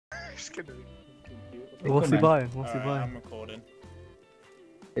just gonna... What's he buying? What's he Alright, buying? I'm recording.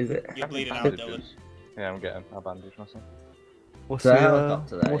 Is it? You're bleeding out, Bandages. Dylan. Yeah, I'm getting a bandage myself. What's The he,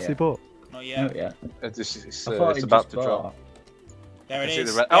 helicopter there, what's he yeah. bought? Not Oh, yet. yeah. It's I thought it's he about just to drop. There it I see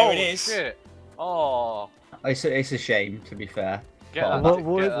is. the red- There oh, it is. shit! Oh, It's a shame, to be fair. get that. What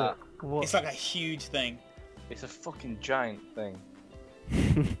get is that. it? What? It's like a huge thing. It's a fucking giant thing.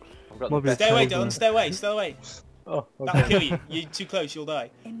 I've got Might the be a best. Stay away, Tail, Dylan. Stay away. Stay away. Oh, That'll kill you. You're too close. You'll die.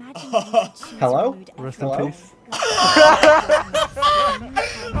 Hello? Rest in Hello? peace.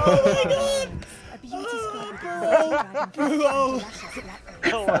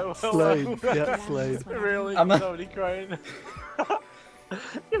 Hello, Slade. Yeah, Slade. Really? I'm a- Nobody crying.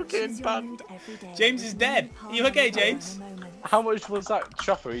 You're getting banned. James is dead. Are you okay, James? How much was that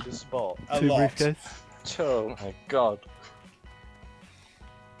chopper he just bought? A 2 lot. briefcase. Oh my god.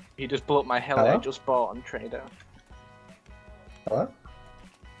 He just blew up my heli I Hello? just bought on Trader. Hello?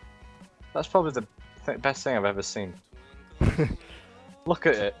 That's probably the best thing I've ever seen. Look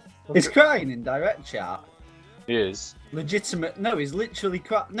at it. Look He's at- crying in direct chat. He is. Legitimate. No, he's literally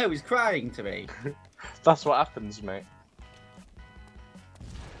No, he's crying to me. That's what happens, mate.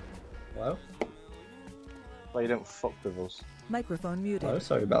 Hello? Well, you don't fuck with us. Microphone muted. Hello,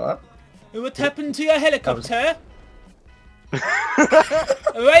 sorry about What happened to your helicopter?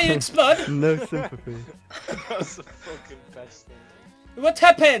 Why you explode? No sympathy. That's the fucking best thing. What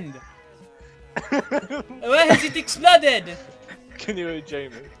happened? Why has it exploded? Can you hear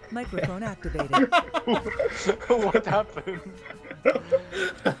Jamie? Microphone activated. What happened?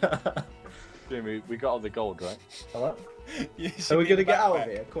 that. Jamie, we got all the gold, right? Hello? You Are should we be in gonna the get out backpack.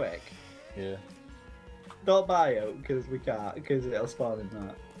 of here quick? Yeah. Don't buy it because we can't, because it'll spawn in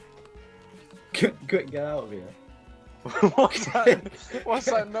that. Quick, get out of here. What's that? What's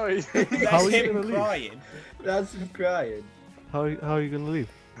that noise? How That's are you him gonna leave? crying. That's him crying. How are you gonna leave?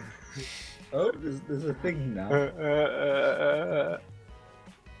 Oh, there's a thing now.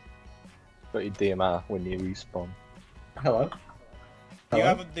 Got your DMR when you respawn. Hello? Do you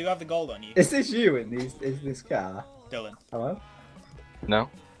Hello? have the gold on you, Is this you in this car? Dylan? Hello? No?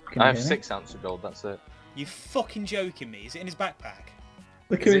 Can I you have hear me? 6 ounces of gold, that's it. You fucking joking me? Is it in his backpack?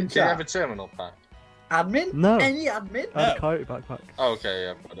 Look Is who it in do you have a chat. terminal pack? Admin? No. Any admin? I had No. a coyote backpack. Oh, okay,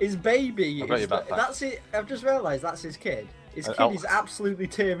 yeah. I've got it. His baby I've got is your backpack. that's it. I've just realised that's his kid. His kid oh. is absolutely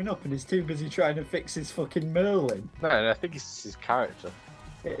tearing up and he's too busy trying to fix his fucking Merlin. No, I think it's his character.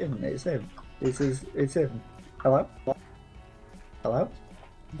 It isn't, it's him. It's him. Hello? Hello?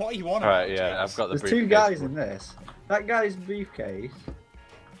 What are you on Alright, about, yeah, James? I've got the There's two briefcase. guys in this. That guy's briefcase.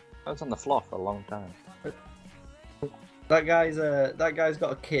 That was on the floor for a long time. That guy's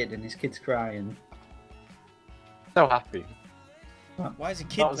got a kid and his kid's crying. So happy. Why is a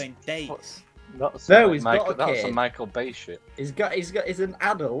kid That was- playing dates? That's No, like he's got a That's kid. some Michael Bay shit. He's an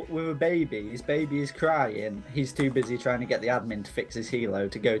adult with a baby. His baby is crying. He's too busy trying to get the admin to fix his helo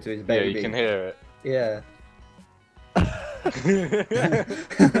to go to his baby. Yeah, you can hear it. Yeah.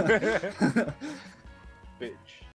 Bitch.